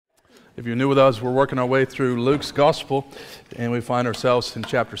If you're new with us, we're working our way through Luke's Gospel, and we find ourselves in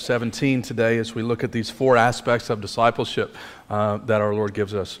chapter 17 today as we look at these four aspects of discipleship that our Lord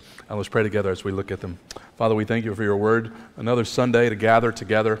gives us. And let's pray together as we look at them. Father, we thank you for your word. Another Sunday to gather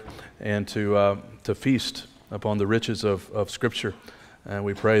together and to feast upon the riches of Scripture. And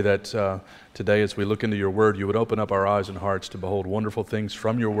we pray that today as we look into your word, you would open up our eyes and hearts to behold wonderful things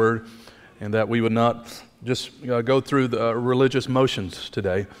from your word, and that we would not just go through the religious motions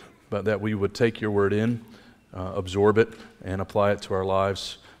today, but that we would take your word in, absorb it, and apply it to our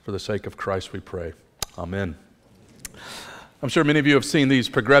lives. For the sake of Christ we pray. Amen. I'm sure many of you have seen these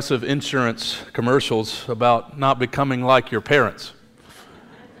Progressive insurance commercials about not becoming like your parents.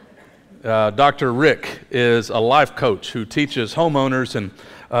 Dr. Rick is a life coach who teaches homeowners and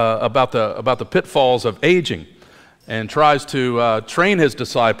about the pitfalls of aging, and tries to train his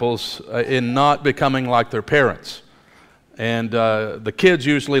disciples in not becoming like their parents. And the kids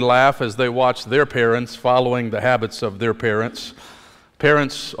usually laugh as they watch their parents following the habits of their parents.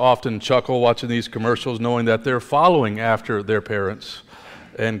 Parents often chuckle watching these commercials knowing that they're following after their parents.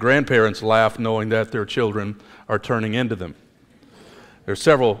 And grandparents laugh knowing that their children are turning into them. There's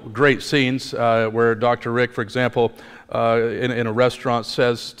several great scenes where Dr. Rick, for example, in a restaurant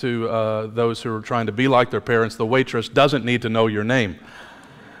says to those who are trying to be like their parents, the waitress doesn't need to know your name.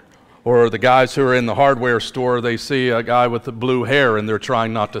 Or the guys who are in the hardware store, they see a guy with the blue hair and they're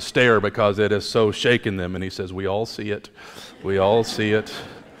trying not to stare because it is so shaking them. And he says, we all see it. We all see it.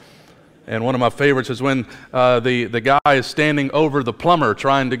 And one of my favorites is when the guy is standing over the plumber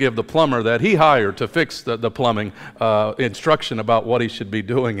trying to give the plumber that he hired to fix the plumbing instruction about what he should be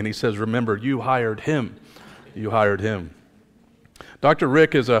doing. And he says, remember, you hired him. You hired him. Dr.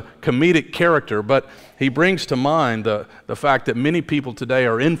 Rick is a comedic character, but he brings to mind the fact that many people today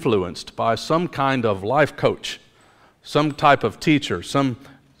are influenced by some kind of life coach, some type of teacher, some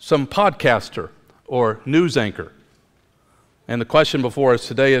podcaster or news anchor. And the question before us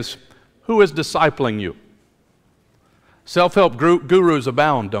today is, who is discipling you? Self-help gurus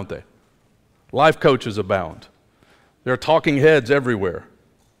abound, don't they? Life coaches abound. There are talking heads everywhere.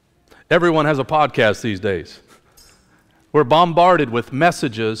 Everyone has a podcast these days. We're bombarded with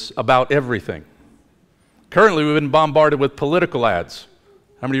messages about everything. Currently, we've been bombarded with political ads.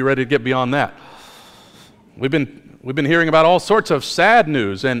 How many are ready to get beyond that? We've been hearing about all sorts of sad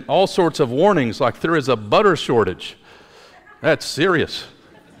news and all sorts of warnings, like there is a butter shortage. That's serious,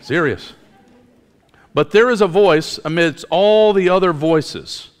 serious. But there is a voice amidst all the other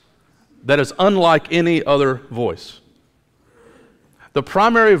voices that is unlike any other voice. The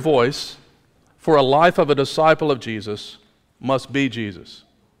primary voice for a life of a disciple of Jesus must be Jesus.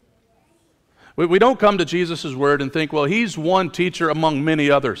 We don't come to Jesus' word and think, well, he's one teacher among many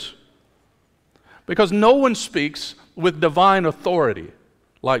others. Because no one speaks with divine authority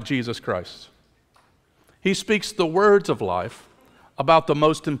like Jesus Christ. He speaks the words of life about the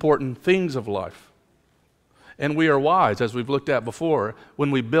most important things of life. And we are wise, as we've looked at before,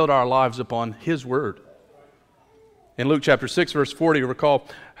 when we build our lives upon his word. In Luke chapter 6, verse 40, recall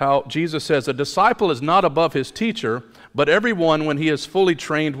how Jesus says, a disciple is not above his teacher, but everyone, when he is fully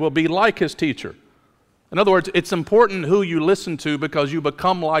trained, will be like his teacher. In other words, it's important who you listen to because you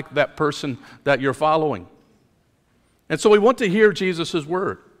become like that person that you're following. And so we want to hear Jesus'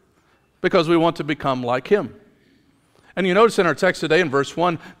 word because we want to become like him. And you notice in our text today in verse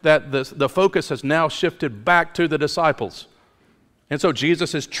 1 that the focus has now shifted back to the disciples. And so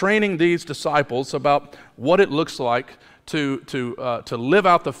Jesus is training these disciples about what it looks like to live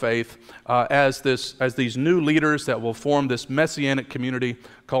out the faith as these new leaders that will form this messianic community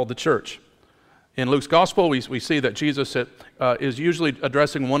called the church. In Luke's gospel, we see that Jesus is usually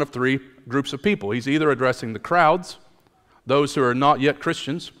addressing one of three groups of people. He's either addressing the crowds, those who are not yet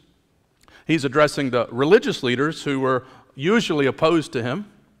Christians. He's addressing the religious leaders who were usually opposed to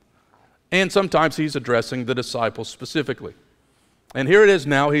him. And sometimes he's addressing the disciples specifically. And here it is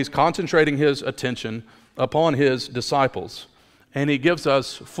now, he's concentrating his attention upon his disciples. And he gives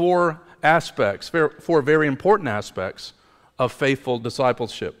us four very important aspects of faithful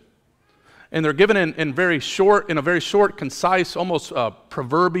discipleship. And they're given in a very short, concise, almost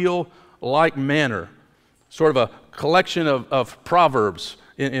proverbial-like manner. Sort of a collection of proverbs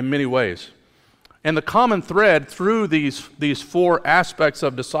in many ways. And the common thread through these four aspects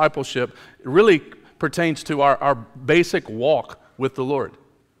of discipleship really pertains to our basic walk with the Lord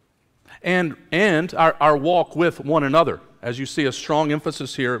and our walk with one another, as you see a strong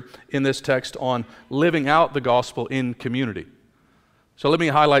emphasis here in this text on living out the gospel in community. So let me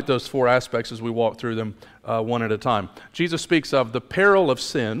highlight those four aspects as we walk through them one at a time. Jesus speaks of the peril of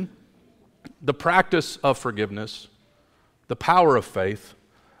sin, the practice of forgiveness, the power of faith,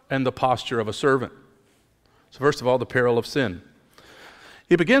 and the posture of a servant. So first of all, the peril of sin.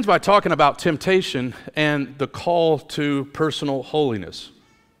 He begins by talking about temptation and the call to personal holiness.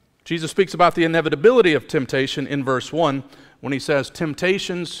 Jesus speaks about the inevitability of temptation in verse 1 when he says,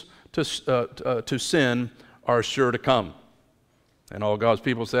 temptations to sin are sure to come. And all God's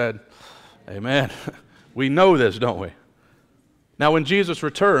people said, amen. We know this, don't we? Now, when Jesus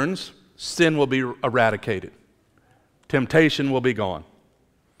returns, sin will be eradicated. Temptation will be gone.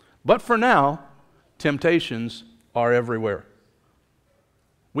 But for now, temptations are everywhere.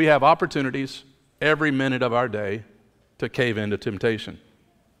 We have opportunities every minute of our day to cave into temptation.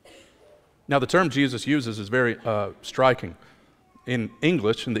 Now, the term Jesus uses is very striking. In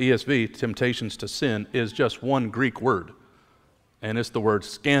English, in the ESV, temptations to sin is just one Greek word, and it's the word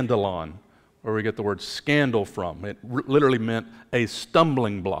scandalon, where we get the word scandal from. It literally meant a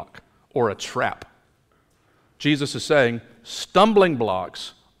stumbling block or a trap. Jesus is saying stumbling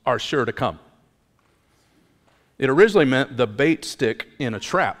blocks are sure to come. It originally meant the bait stick in a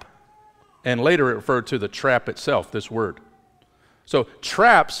trap, and later it referred to the trap itself, this word. So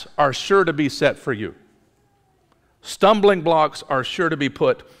traps are sure to be set for you. Stumbling blocks are sure to be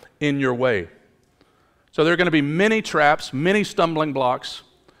put in your way. So there are going to be many traps, many stumbling blocks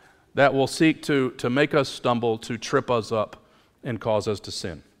that will seek to make us stumble, to trip us up, and cause us to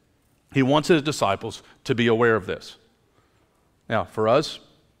sin. He wants his disciples to be aware of this. Now, for us,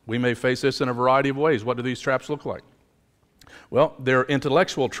 we may face this in a variety of ways. What do these traps look like? Well, they're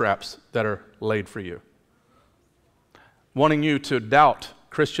intellectual traps that are laid for you, wanting you to doubt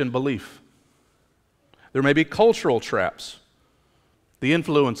Christian belief. There may be cultural traps, the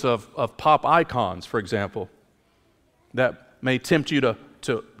influence of pop icons, for example, that may tempt you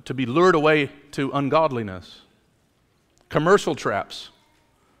to be lured away to ungodliness. Commercial traps.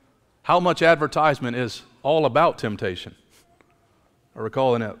 How much advertisement is all about temptation? I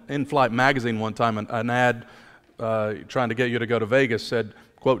recall in an in-flight magazine one time, an ad trying to get you to go to Vegas said,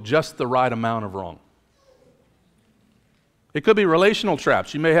 quote, just the right amount of wrong. It could be relational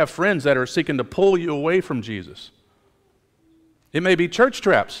traps. You may have friends that are seeking to pull you away from Jesus. It may be church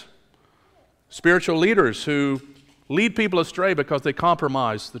traps. Spiritual leaders who lead people astray because they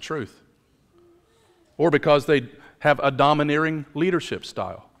compromise the truth, or because they have a domineering leadership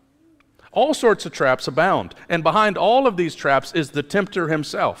style. All sorts of traps abound, and behind all of these traps is the tempter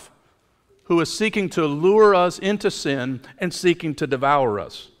himself, who is seeking to lure us into sin and seeking to devour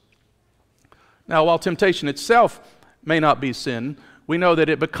us. Now, while temptation itself may not be sin, we know that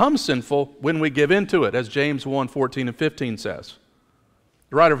it becomes sinful when we give into it, as James 1:14 and 15 says.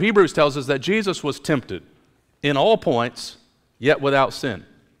 The writer of Hebrews tells us that Jesus was tempted in all points, yet without sin.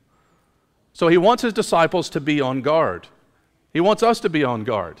 So he wants his disciples to be on guard. He wants us to be on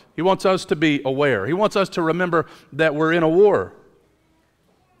guard. He wants us to be aware. He wants us to remember that we're in a war.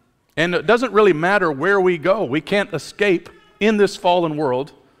 And it doesn't really matter where we go. We can't escape in this fallen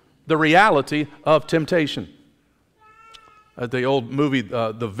world the reality of temptation. The old movie,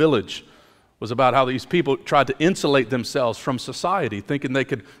 The Village, was about how these people tried to insulate themselves from society, thinking they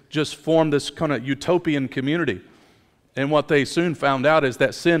could just form this kind of utopian community. And what they soon found out is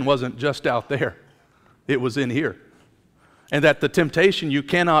that sin wasn't just out there. It was in here. And that the temptation, you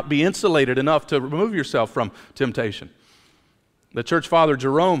cannot be insulated enough to remove yourself from temptation. The church father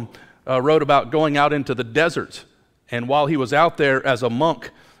Jerome wrote about going out into the desert. And while he was out there as a monk,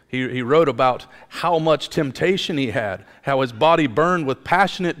 he wrote about how much temptation he had, how his body burned with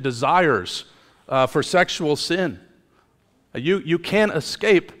passionate desires for sexual sin. You can't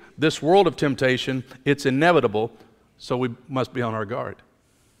escape this world of temptation. It's inevitable, so we must be on our guard.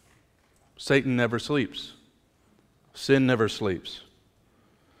 Satan never sleeps. Sin never sleeps.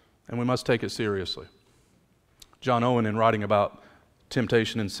 And we must take it seriously. John Owen, in writing about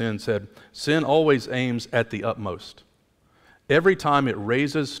temptation and sin, said, sin always aims at the utmost. Every time it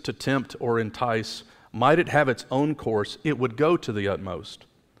raises to tempt or entice, might it have its own course, it would go to the utmost.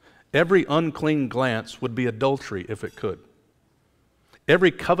 Every unclean glance would be adultery if it could.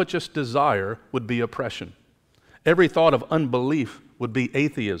 Every covetous desire would be oppression. Every thought of unbelief would be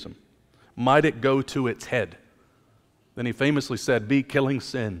atheism. Might it go to its head? Then he famously said, be killing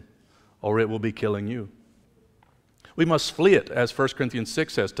sin, or it will be killing you. We must flee it, as 1 Corinthians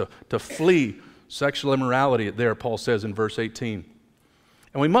 6 says, to flee sexual immorality. There, Paul says in verse 18.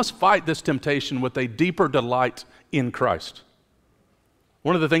 And we must fight this temptation with a deeper delight in Christ.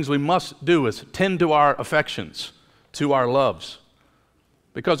 One of the things we must do is tend to our affections, to our loves.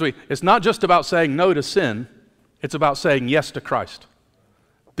 Because it's not just about saying no to sin, it's about saying yes to Christ.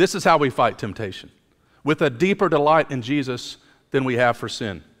 This is how we fight temptation, with a deeper delight in Jesus than we have for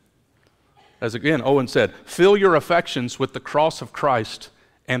sin. As again, Owen said, fill your affections with the cross of Christ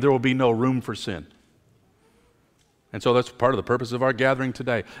and there will be no room for sin. And so that's part of the purpose of our gathering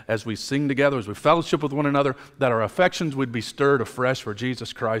today. As we sing together, as we fellowship with one another, that our affections would be stirred afresh for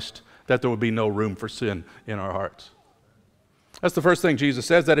Jesus Christ, that there would be no room for sin in our hearts. That's the first thing Jesus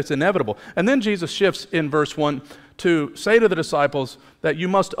says, that it's inevitable. And then Jesus shifts in verse 1 to say to the disciples that you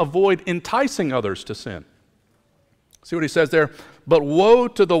must avoid enticing others to sin. See what he says there? But woe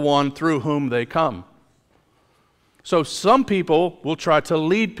to the one through whom they come. So some people will try to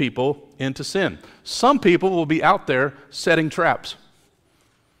lead people into sin. Some people will be out there setting traps.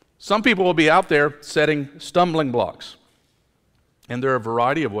 Some people will be out there setting stumbling blocks. And there are a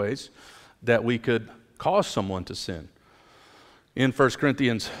variety of ways that we could cause someone to sin. In 1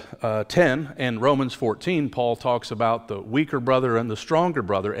 Corinthians 10 and Romans 14, Paul talks about the weaker brother and the stronger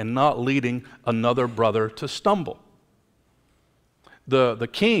brother and not leading another brother to stumble. The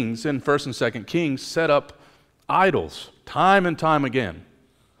kings in 1 and 2 Kings set up idols time and time again,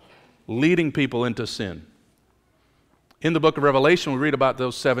 leading people into sin. In the book of Revelation, we read about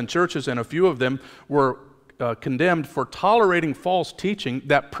those 7 churches, and a few of them were condemned for tolerating false teaching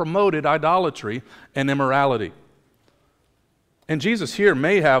that promoted idolatry and immorality. And Jesus here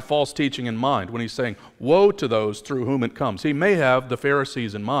may have false teaching in mind when he's saying, woe to those through whom it comes. He may have the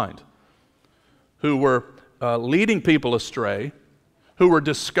Pharisees in mind, who were leading people astray, who were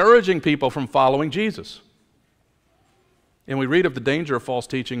discouraging people from following Jesus. And we read of the danger of false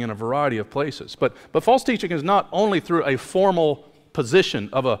teaching in a variety of places. But false teaching is not only through a formal position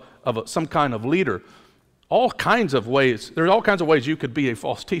of some kind of leader. All kinds of ways, there's all kinds of ways you could be a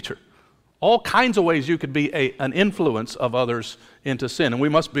false teacher. All kinds of ways you could be an influence of others into sin. And we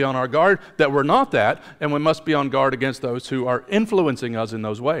must be on our guard that we're not that, and we must be on guard against those who are influencing us in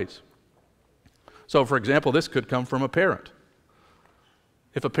those ways. So, for example, this could come from a parent.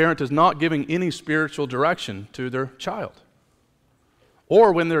 If a parent is not giving any spiritual direction to their child,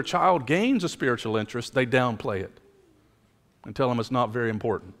 or when their child gains a spiritual interest, they downplay it and tell them it's not very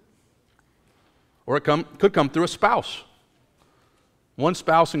important. Or it could come through a spouse. One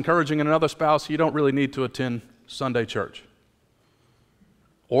spouse encouraging another spouse, you don't really need to attend Sunday church.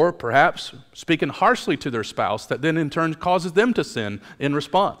 Or perhaps speaking harshly to their spouse that then in turn causes them to sin in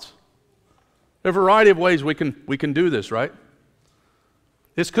response. There are a variety of ways we can do this, right?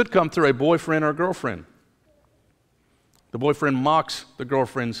 This could come through a boyfriend or girlfriend. The boyfriend mocks the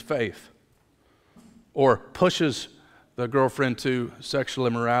girlfriend's faith or pushes the girlfriend to sexual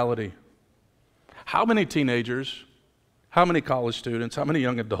immorality. How many teenagers, how many college students, how many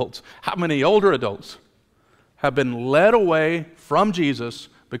young adults, how many older adults have been led away from Jesus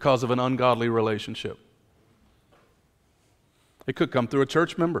because of an ungodly relationship? It could come through a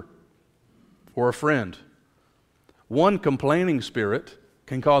church member or a friend. One complaining spirit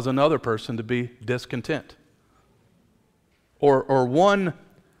can cause another person to be discontent. Or one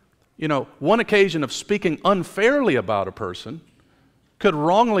occasion of speaking unfairly about a person could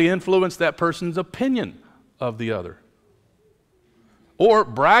wrongly influence that person's opinion of the other. Or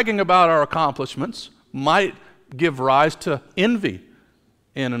bragging about our accomplishments might give rise to envy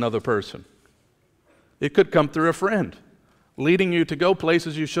in another person. It could come through a friend, leading you to go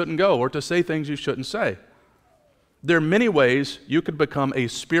places you shouldn't go or to say things you shouldn't say. There are many ways you could become a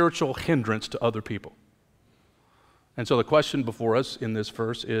spiritual hindrance to other people. And so the question before us in this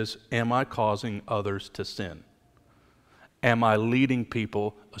verse is, am I causing others to sin? Am I leading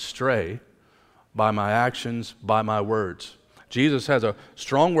people astray by my actions, by my words? Jesus has a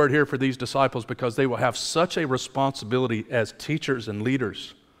strong word here for these disciples because they will have such a responsibility as teachers and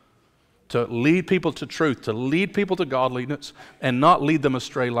leaders to lead people to truth, to lead people to godliness, and not lead them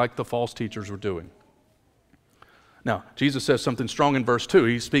astray like the false teachers were doing. Now, Jesus says something strong in verse 2.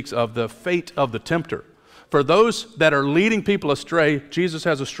 He speaks of the fate of the tempter. For those that are leading people astray, Jesus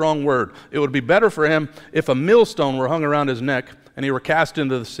has a strong word. It would be better for him if a millstone were hung around his neck and he were cast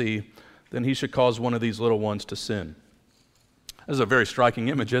into the sea than he should cause one of these little ones to sin. This is a very striking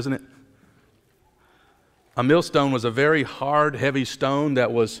image, isn't it? A millstone was a very hard, heavy stone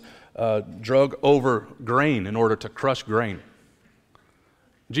that was drug over grain in order to crush grain.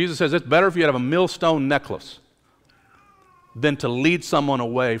 Jesus says it's better if you have a millstone necklace than to lead someone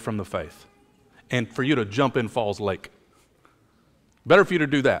away from the faith and for you to jump in Falls Lake. Better for you to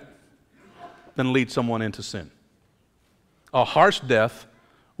do that than lead someone into sin. A harsh death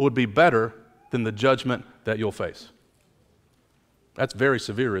would be better than the judgment that you'll face. That's very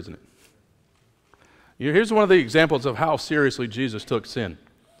severe, isn't it? Here's one of the examples of how seriously Jesus took sin.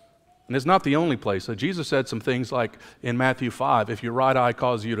 And it's not the only place. So Jesus said some things like in Matthew 5, if your right eye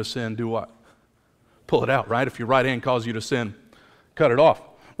causes you to sin, do what? Pull it out, right? If your right hand causes you to sin, cut it off.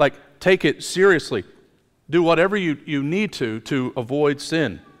 Like, take it seriously. Do whatever you need to avoid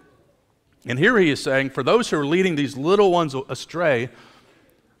sin. And here he is saying, for those who are leading these little ones astray,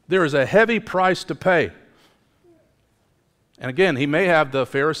 there is a heavy price to pay. And again, he may have the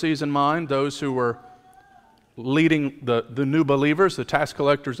Pharisees in mind, those who were leading the new believers, the tax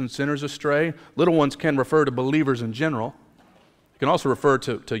collectors and sinners astray. Little ones can refer to believers in general. It can also refer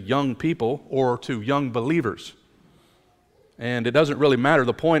to young people or to young believers. And it doesn't really matter.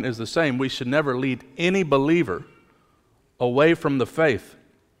 The point is the same. We should never lead any believer away from the faith.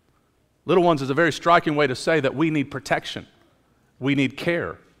 Little ones is a very striking way to say that we need protection. We need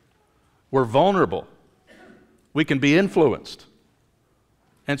care. We're vulnerable. We can be influenced.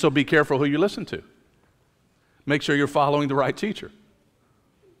 And so be careful who you listen to. Make sure you're following the right teacher.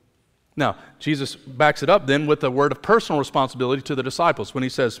 Now, Jesus backs it up then with a word of personal responsibility to the disciples when he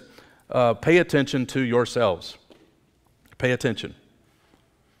says, pay attention to yourselves. Pay attention.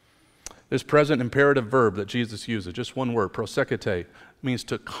 This present imperative verb that Jesus uses, just one word, prosekete, means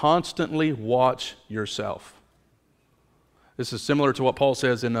to constantly watch yourself. This is similar to what Paul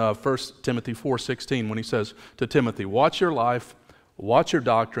says in 1 Timothy 4:16 when he says to Timothy, watch your life, watch your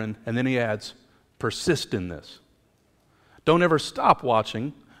doctrine, and then he adds, persist in this. Don't ever stop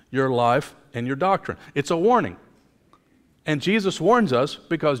watching your life and your doctrine. It's a warning. And Jesus warns us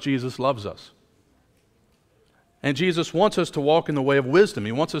because Jesus loves us. And Jesus wants us to walk in the way of wisdom.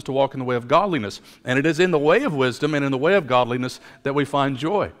 He wants us to walk in the way of godliness. And it is in the way of wisdom and in the way of godliness that we find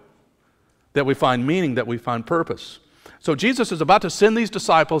joy, that we find meaning, that we find purpose. So Jesus is about to send these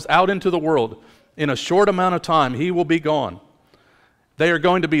disciples out into the world. In a short amount of time, he will be gone. They are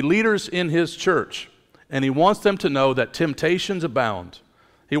going to be leaders in his church. And he wants them to know that temptations abound.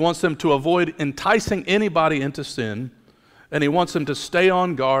 He wants them to avoid enticing anybody into sin. And he wants them to stay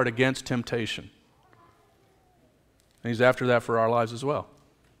on guard against temptation. And he's after that for our lives as well.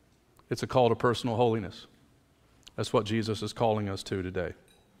 It's a call to personal holiness. That's what Jesus is calling us to today.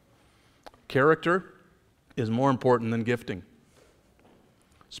 Character is more important than gifting.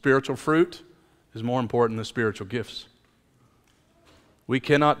 Spiritual fruit is more important than spiritual gifts. We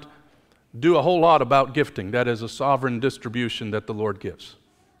cannot do a whole lot about gifting. That is a sovereign distribution that the Lord gives.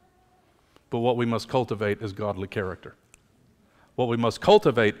 But what we must cultivate is godly character. What we must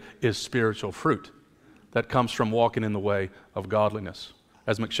cultivate is spiritual fruit that comes from walking in the way of godliness.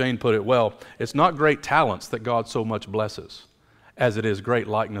 As McShane put it well, it's not great talents that God so much blesses as it is great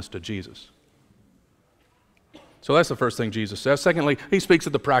likeness to Jesus. So that's the first thing Jesus says. Secondly, he speaks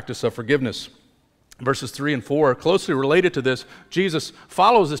of the practice of forgiveness. Verses 3 and 4, closely related to this, Jesus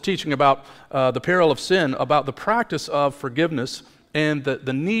follows his teaching about the peril of sin, about the practice of forgiveness, and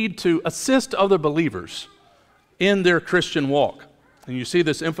the need to assist other believers in their Christian walk. And you see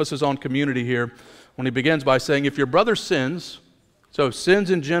this emphasis on community here when he begins by saying, if your brother sins, so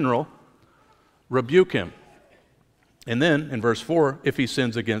sins in general, rebuke him. And then in verse 4, if he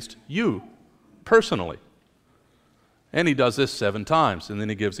sins against you personally. And he does this 7 times, and then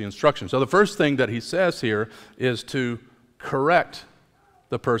he gives the instruction. So the first thing that he says here is to correct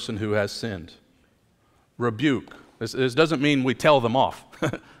the person who has sinned. Rebuke. This doesn't mean we tell them off.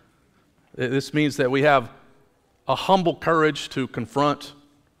 This means that we have a humble courage to confront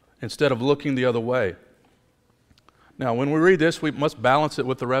instead of looking the other way. Now, when we read this, we must balance it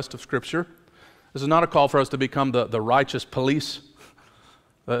with the rest of Scripture. This is not a call for us to become the righteous police,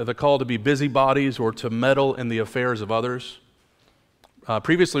 the call to be busybodies or to meddle in the affairs of others.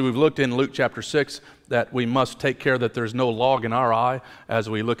 Previously, we've looked in Luke chapter 6 that we must take care that there's no log in our eye as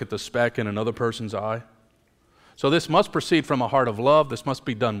we look at the speck in another person's eye. So this must proceed from a heart of love. This must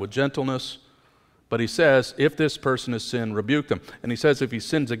be done with gentleness. But he says, if this person has sinned, rebuke them. And he says, if he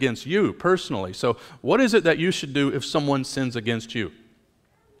sins against you personally. So what is it that you should do if someone sins against you?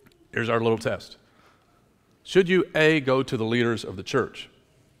 Here's our little test. Should you, A, go to the leaders of the church?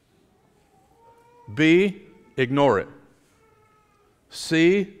 B, ignore it.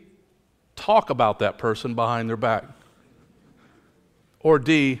 C, talk about that person behind their back. Or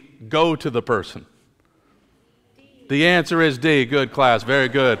D, go to the person. The answer is D. Good, class. Very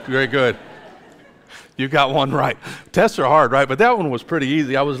good. Very good. You got one right. Tests are hard, right? But that one was pretty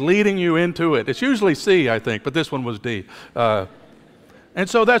easy. I was leading you into it. It's usually C, I think, but this one was D. And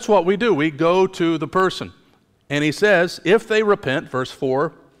so that's what we do. We go to the person. And he says, if they repent, verse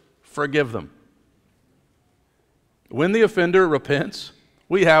 4, forgive them. When the offender repents,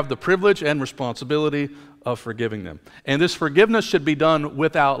 we have the privilege and responsibility of forgiving them. And this forgiveness should be done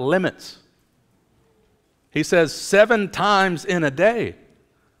without limits. He says 7 times in a day.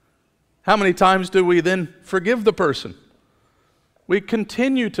 How many times do we then forgive the person? We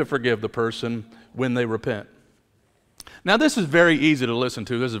continue to forgive the person when they repent. Now, this is very easy to listen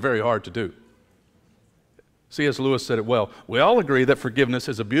to. This is very hard to do. C.S. Lewis said it well. We all agree that forgiveness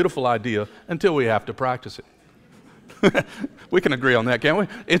is a beautiful idea until we have to practice it. We can agree on that, can't we?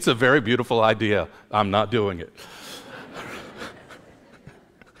 It's a very beautiful idea. I'm not doing it.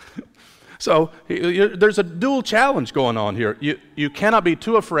 So there's a dual challenge going on here. You cannot be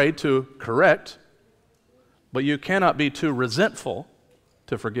too afraid to correct, but you cannot be too resentful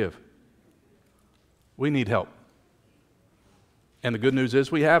to forgive. We need help. And the good news is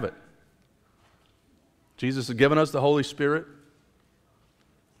we have it. Jesus has given us the Holy Spirit,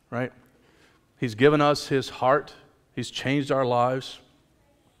 right? He's given us His heart. He's changed our lives.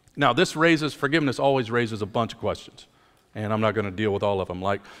 Now, forgiveness always raises a bunch of questions, and I'm not going to deal with all of them.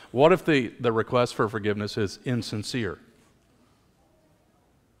 Like, what if the request for forgiveness is insincere?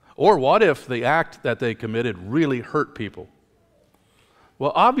 Or what if the act that they committed really hurt people?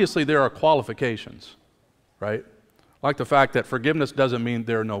 Well, obviously there are qualifications, right? Like the fact that forgiveness doesn't mean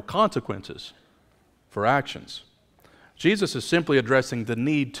there are no consequences for actions. Jesus is simply addressing the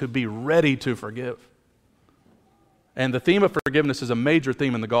need to be ready to forgive. And the theme of forgiveness is a major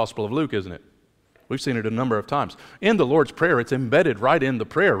theme in the Gospel of Luke, isn't it? We've seen it a number of times. In the Lord's Prayer, it's embedded right in the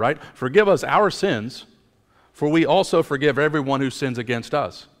prayer, right? Forgive us our sins, for we also forgive everyone who sins against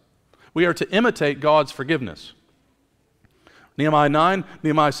us. We are to imitate God's forgiveness. Nehemiah 9,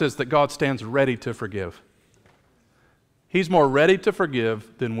 Nehemiah says that God stands ready to forgive. He's more ready to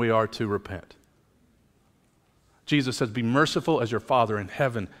forgive than we are to repent. Jesus says, be merciful as your Father in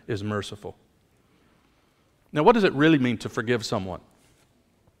heaven is merciful. Now, what does it really mean to forgive someone?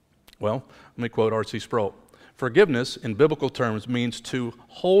 Well, let me quote R.C. Sproul. Forgiveness, in biblical terms, means to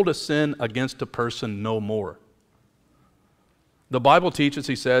hold a sin against a person no more. The Bible teaches,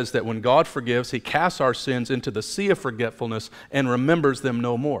 he says, that when God forgives, He casts our sins into the sea of forgetfulness and remembers them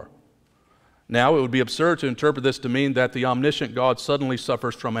no more. Now, it would be absurd to interpret this to mean that the omniscient God suddenly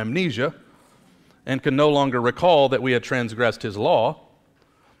suffers from amnesia and can no longer recall that we had transgressed His law.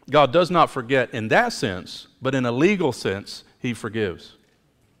 God does not forget in that sense, but in a legal sense, He forgives.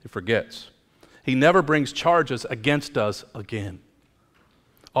 He forgets. He never brings charges against us again.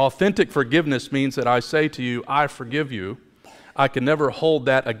 Authentic forgiveness means that I say to you, I forgive you. I can never hold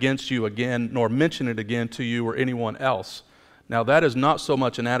that against you again, nor mention it again to you or anyone else. Now, that is not so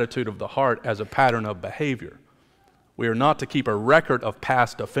much an attitude of the heart as a pattern of behavior. We are not to keep a record of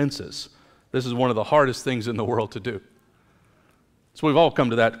past offenses. This is one of the hardest things in the world to do. So we've all come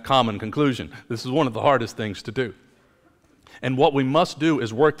to that common conclusion. This is one of the hardest things to do. And what we must do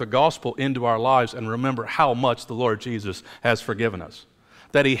is work the gospel into our lives and remember how much the Lord Jesus has forgiven us,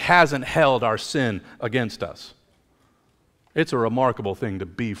 that He hasn't held our sin against us. It's a remarkable thing to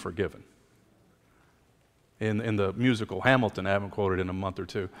be forgiven. In the musical Hamilton, I haven't quoted in a month or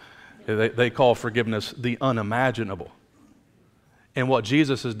two, they call forgiveness the unimaginable. And what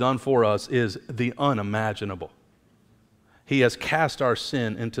Jesus has done for us is the unimaginable. He has cast our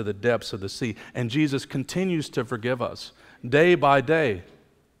sin into the depths of the sea, and Jesus continues to forgive us day by day.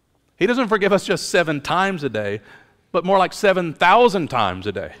 He doesn't forgive us just 7 times a day, but more like 7,000 times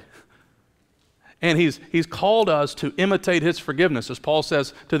a day. And he's called us to imitate His forgiveness, as Paul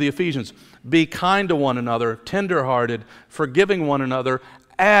says to the Ephesians, be kind to one another, tenderhearted, forgiving one another,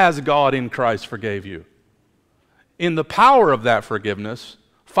 as God in Christ forgave you. In the power of that forgiveness,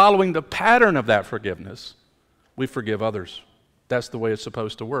 following the pattern of that forgiveness, we forgive others. That's the way it's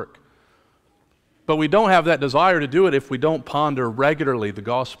supposed to work. But we don't have that desire to do it if we don't ponder regularly the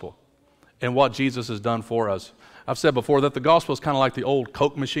gospel and what Jesus has done for us. I've said before that the gospel is kind of like the old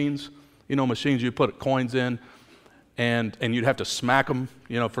Coke machines. You know, machines you put coins in and you'd have to smack them,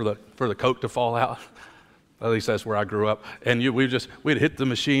 you know, for the Coke to fall out. At least that's where I grew up. And we'd hit the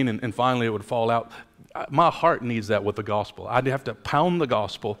machine and finally it would fall out. My heart needs that with the gospel. I'd have to pound the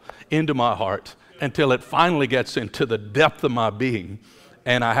gospel into my heart until it finally gets into the depth of my being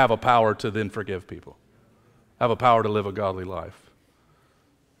and I have a power to then forgive people. I have a power to live a godly life.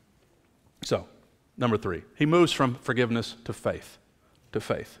 So, number 3, He moves from forgiveness to faith. To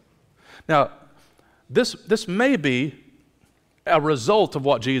faith. Now, this may be a result of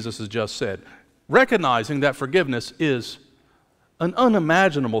what Jesus has just said, recognizing that forgiveness is an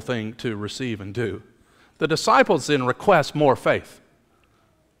unimaginable thing to receive and do. The disciples then request more faith.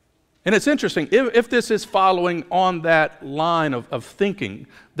 And it's interesting, if this is following on that line of thinking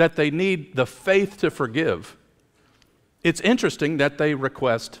that they need the faith to forgive, it's interesting that they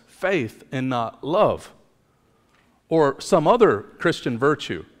request faith and not love or some other Christian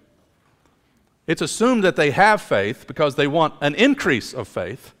virtue. It's assumed that they have faith because they want an increase of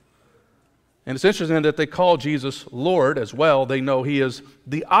faith. And it's interesting that they call Jesus Lord as well. They know He is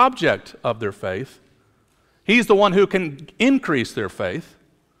the object of their faith. He's the one who can increase their faith.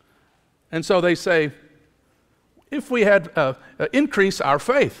 And so they say, if we had increase our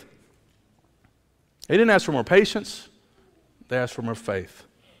faith. They didn't ask for more patience. They asked for more faith.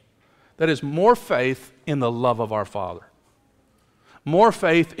 That is, more faith in the love of our Father. More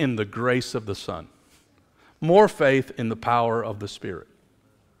faith in the grace of the Son. More faith in the power of the Spirit.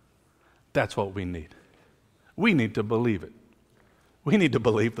 That's what we need. We need to believe it. We need to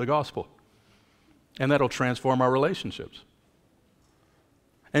believe the gospel. And that'll transform our relationships.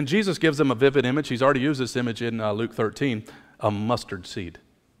 And Jesus gives them a vivid image. He's already used this image in Luke 13, a mustard seed.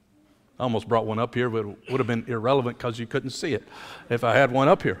 I almost brought one up here, but it would have been irrelevant because you couldn't see it if I had one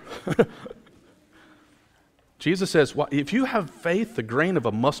up here. Jesus says, well, if you have faith, the grain of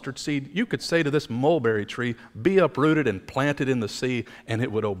a mustard seed, you could say to this mulberry tree, be uprooted and planted in the sea, and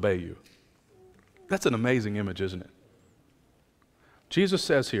it would obey you. That's an amazing image, isn't it? Jesus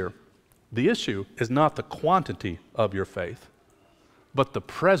says here, the issue is not the quantity of your faith, but the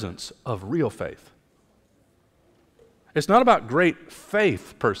presence of real faith. It's not about great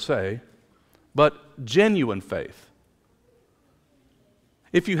faith per se, but genuine faith.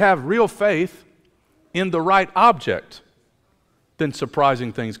 If you have real faith in the right object, then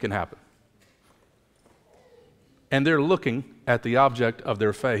surprising things can happen. And they're looking at the object of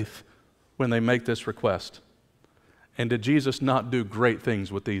their faith when they make this request. And did Jesus not do great things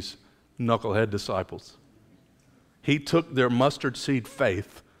with these knucklehead disciples? He took their mustard seed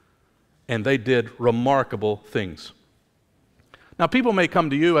faith and they did remarkable things. Now, people may come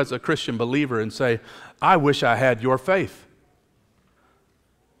to you as a Christian believer and say, I wish I had your faith.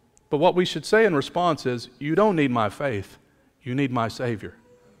 But what we should say in response is, you don't need my faith, you need my Savior.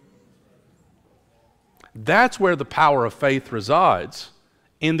 That's where the power of faith resides,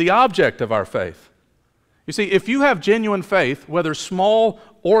 in the object of our faith. You see, if you have genuine faith, whether small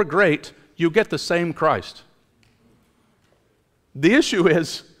or great, you get the same Christ. The issue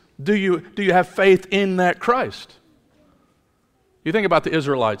is, do you have faith in that Christ? You think about the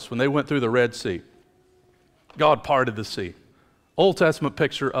Israelites when they went through the Red Sea. God parted the sea. Old Testament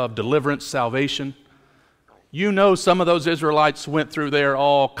picture of deliverance, salvation. You know some of those Israelites went through there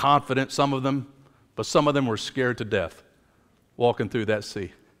all confident, some of them, but some of them were scared to death walking through that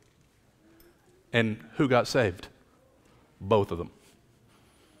sea. And who got saved? Both of them.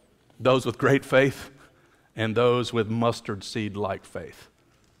 Those with great faith and those with mustard seed-like faith.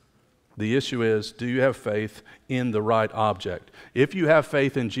 The issue is, do you have faith in the right object? If you have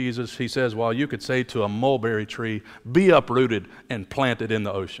faith in Jesus, he says, well, you could say to a mulberry tree, be uprooted and planted in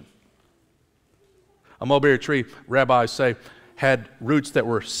the ocean. A mulberry tree, rabbis say, had roots that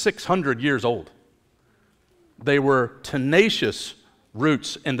were 600 years old. They were tenacious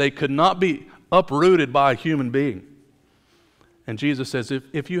roots, and they could not be uprooted by a human being. And Jesus says,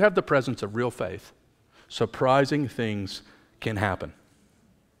 if you have the presence of real faith, surprising things can happen.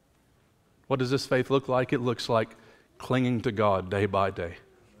 What does this faith look like? It looks like clinging to God day by day.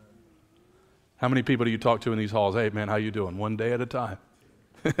 How many people do you talk to in these halls? Hey, man, how you doing? One day at a time.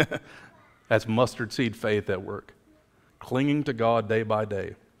 That's mustard seed faith at work. Clinging to God day by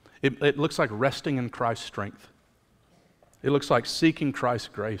day. It looks like resting in Christ's strength. It looks like seeking Christ's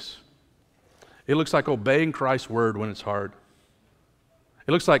grace. It looks like obeying Christ's word when it's hard.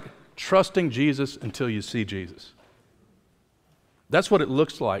 It looks like trusting Jesus until you see Jesus. That's what it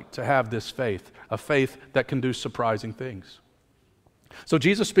looks like to have this faith, a faith that can do surprising things. So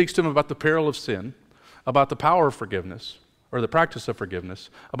Jesus speaks to him about the peril of sin, about the power of forgiveness, or the practice of forgiveness,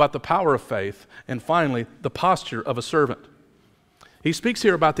 about the power of faith, and finally, the posture of a servant. He speaks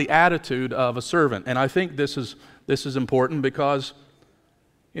here about the attitude of a servant, and I think this is important because,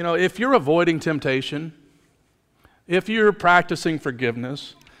 you know, if you're avoiding temptation, if you're practicing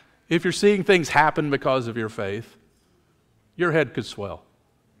forgiveness, if you're seeing things happen because of your faith, your head could swell.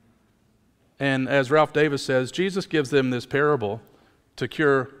 And as Ralph Davis says, Jesus gives them this parable to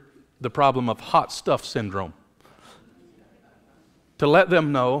cure the problem of hot stuff syndrome. To let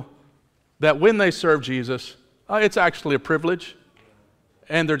them know that when they serve Jesus, it's actually a privilege,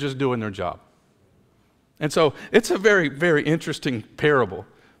 and they're just doing their job. And so it's a very, very interesting parable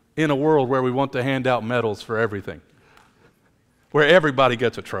in a world where we want to hand out medals for everything, where everybody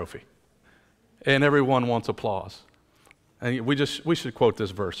gets a trophy, and everyone wants applause. And we should quote these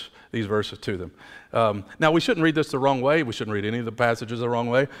verses to them. Now, we shouldn't read this the wrong way. We shouldn't read any of the passages the wrong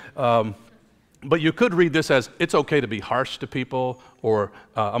way. But you could read this as, it's okay to be harsh to people, or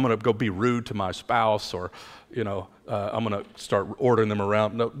I'm going to go be rude to my spouse, or, you know, I'm going to start ordering them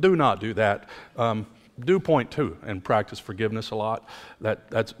around. No, do not do that. Do point two and practice forgiveness a lot.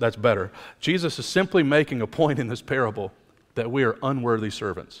 That's better. Jesus is simply making a point in this parable that we are unworthy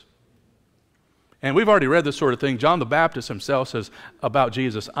servants. And we've already read this sort of thing. John the Baptist himself says about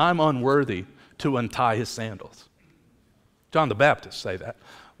Jesus, I'm unworthy to untie his sandals. John the Baptist say that.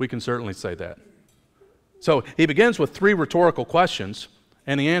 We can certainly say that. So he begins with 3 rhetorical questions,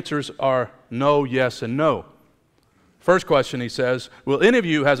 and the answers are no, yes, and no. First question, he says, will any of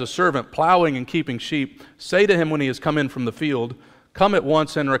you, as a servant plowing and keeping sheep, say to him when he has come in from the field, come at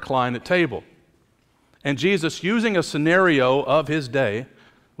once and recline at table? And Jesus, using a scenario of his day,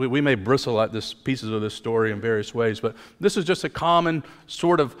 we may bristle at this pieces of this story in various ways, but this is just a common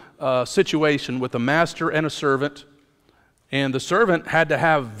sort of situation with a master and a servant, and the servant had to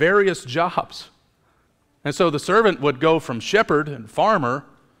have various jobs. And so the servant would go from shepherd and farmer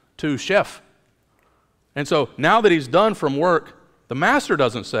to chef. And so now that he's done from work, the master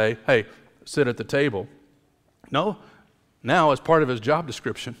doesn't say, hey, sit at the table. No, now as part of his job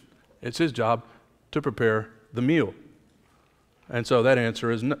description, it's his job to prepare the meal. And so that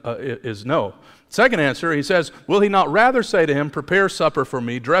answer is no. Second answer, he says, will he not rather say to him, prepare supper for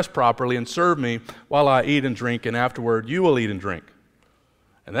me, dress properly, and serve me while I eat and drink, and afterward you will eat and drink?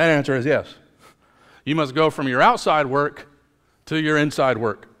 And that answer is yes. You must go from your outside work to your inside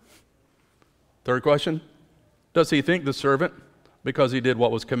work. Third question, does he think the servant because he did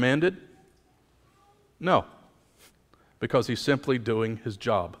what was commanded? No, because he's simply doing his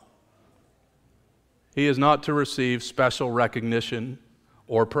job. He is not to receive special recognition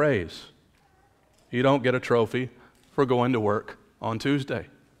or praise. You don't get a trophy for going to work on Tuesday.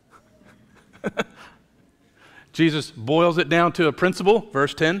 Jesus boils it down to a principle,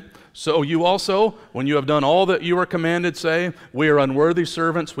 verse 10. So you also, when you have done all that you are commanded, say, we are unworthy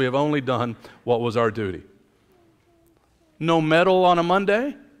servants, we have only done what was our duty. No medal on a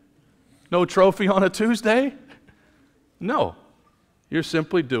Monday? No trophy on a Tuesday? No. You're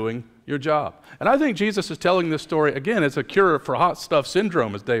simply doing your job. And I think Jesus is telling this story, again, it's a cure for hot stuff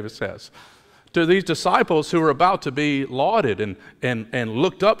syndrome, as David says, to these disciples who are about to be lauded and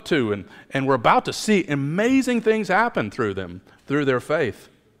looked up to, and we're about to see amazing things happen through them, through their faith.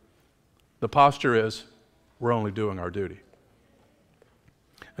 The posture is, we're only doing our duty.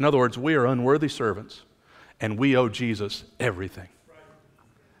 In other words, we are unworthy servants, and we owe Jesus everything.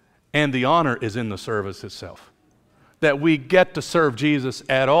 And the honor is in the service itself. That we get to serve Jesus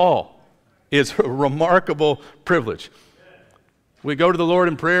at all is a remarkable privilege. We go to the Lord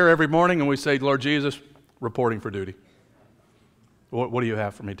in prayer every morning and we say, Lord Jesus, reporting for duty. What do you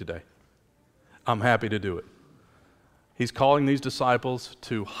have for me today? I'm happy to do it. He's calling these disciples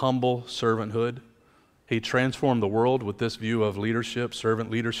to humble servanthood. He transformed the world with this view of leadership, servant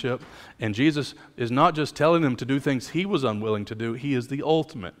leadership. And Jesus is not just telling them to do things he was unwilling to do. He is the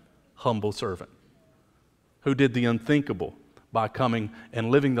ultimate humble servant who did the unthinkable by coming and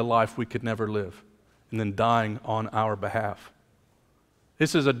living the life we could never live and then dying on our behalf.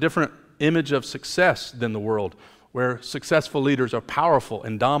 This is a different image of success than the world, where successful leaders are powerful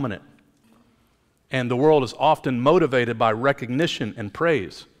and dominant. And the world is often motivated by recognition and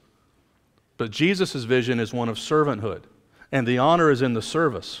praise. But Jesus' vision is one of servanthood, and the honor is in the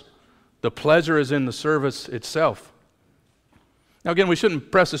service. The pleasure is in the service itself. Now again, we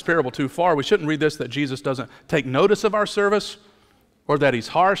shouldn't press this parable too far. We shouldn't read this that Jesus doesn't take notice of our service or that he's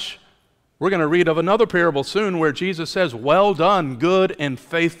harsh. We're going to read of another parable soon where Jesus says, well done, good and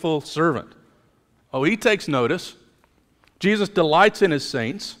faithful servant. Oh, he takes notice. Jesus delights in his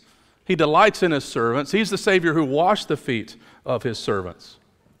saints. He delights in his servants. He's the Savior who washed the feet of his servants.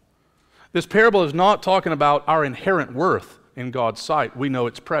 This parable is not talking about our inherent worth in God's sight. We know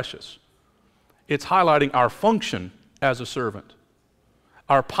it's precious. It's highlighting our function as a servant,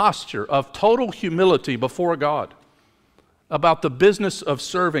 our posture of total humility before God, about the business of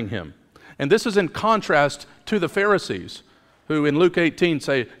serving him. And this is in contrast to the Pharisees, who in Luke 18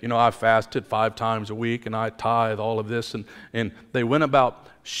 say, I fasted 5 times a week and I tithe, all of this, and they went about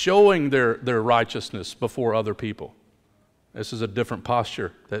showing their righteousness before other people. This is a different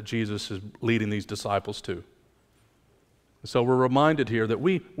posture that Jesus is leading these disciples to. So we're reminded here that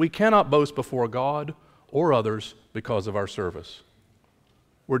we cannot boast before God or others because of our service.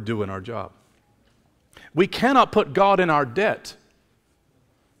 We're doing our job. We cannot put God in our debt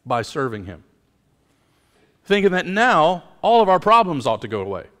by serving him, thinking that now all of our problems ought to go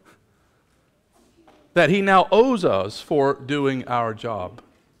away, that he now owes us for doing our job.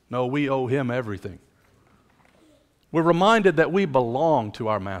 No, we owe him everything. We're reminded that we belong to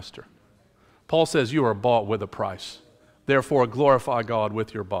our master. Paul says you are bought with a price. Therefore, glorify God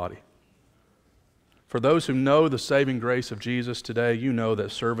with your body. For those who know the saving grace of Jesus today, you know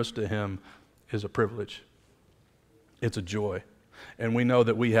that service to him is a privilege. It's a joy. And we know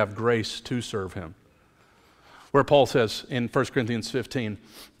that we have grace to serve him. Where Paul says in 1 Corinthians 15,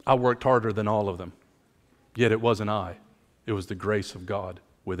 I worked harder than all of them, yet it wasn't I. It was the grace of God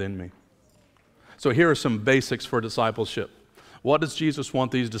within me. So here are some basics for discipleship. What does Jesus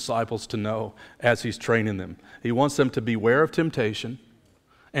want these disciples to know as he's training them? He wants them to beware of temptation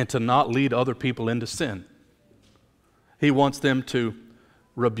and to not lead other people into sin. He wants them to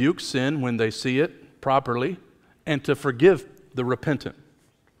rebuke sin when they see it properly and to forgive the repentant.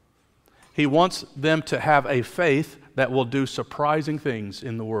 He wants them to have a faith that will do surprising things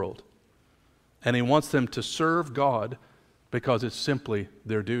in the world. And he wants them to serve God because it's simply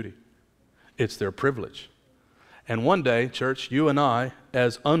their duty. It's their privilege. And one day, church, you and I,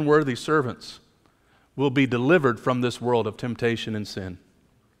 as unworthy servants, will be delivered from this world of temptation and sin.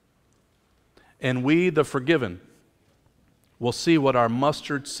 And we, the forgiven, will see what our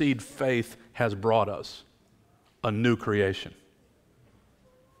mustard seed faith has brought us, a new creation.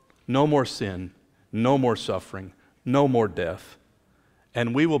 No more sin, no more suffering, no more death.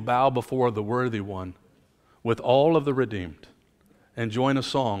 And we will bow before the worthy one with all of the redeemed and join a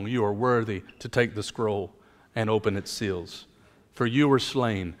song, "You are worthy to take the scroll and open its seals. For you were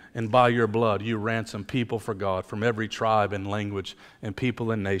slain, and by your blood you ransomed people for God from every tribe and language and people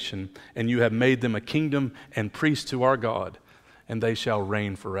and nation, and you have made them a kingdom and priests to our God, and they shall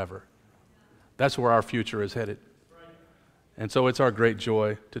reign forever." That's where our future is headed. And so it's our great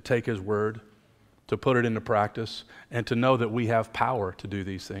joy to take his word, to put it into practice, and to know that we have power to do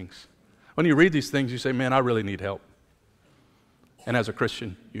these things. When you read these things, you say, man, I really need help. And as a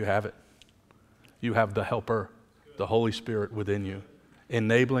Christian, you have it. You have the helper, the Holy Spirit within you,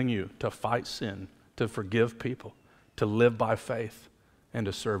 enabling you to fight sin, to forgive people, to live by faith, and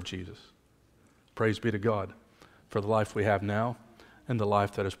to serve Jesus. Praise be to God for the life we have now and the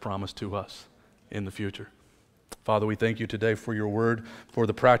life that is promised to us in the future. Father, we thank you today for your word, for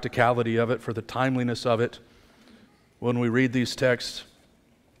the practicality of it, for the timeliness of it. When we read these texts,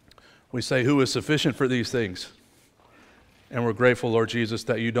 we say, who is sufficient for these things? And we're grateful, Lord Jesus,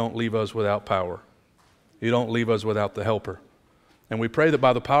 that you don't leave us without power. You don't leave us without the helper. And we pray that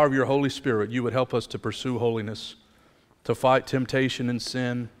by the power of your Holy Spirit, you would help us to pursue holiness, to fight temptation and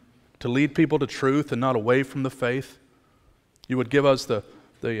sin, to lead people to truth and not away from the faith. You would give us the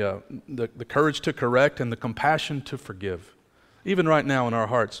courage to correct and the compassion to forgive. Even right now in our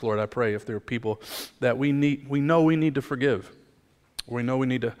hearts, Lord, I pray if there are people that we know we need to forgive, or we know we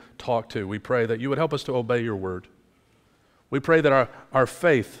need to talk to, we pray that you would help us to obey your word. We pray that our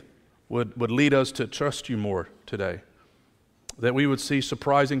faith would lead us to trust you more today, that we would see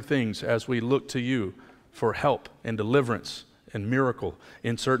surprising things as we look to you for help and deliverance and miracle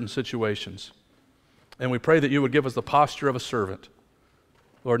in certain situations. And we pray that you would give us the posture of a servant,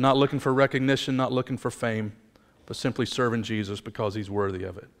 Lord, not looking for recognition, not looking for fame, but simply serving Jesus because he's worthy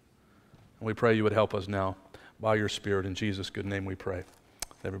of it. And we pray you would help us now by your Spirit. In Jesus' good name we pray.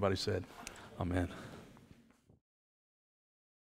 Everybody said, amen.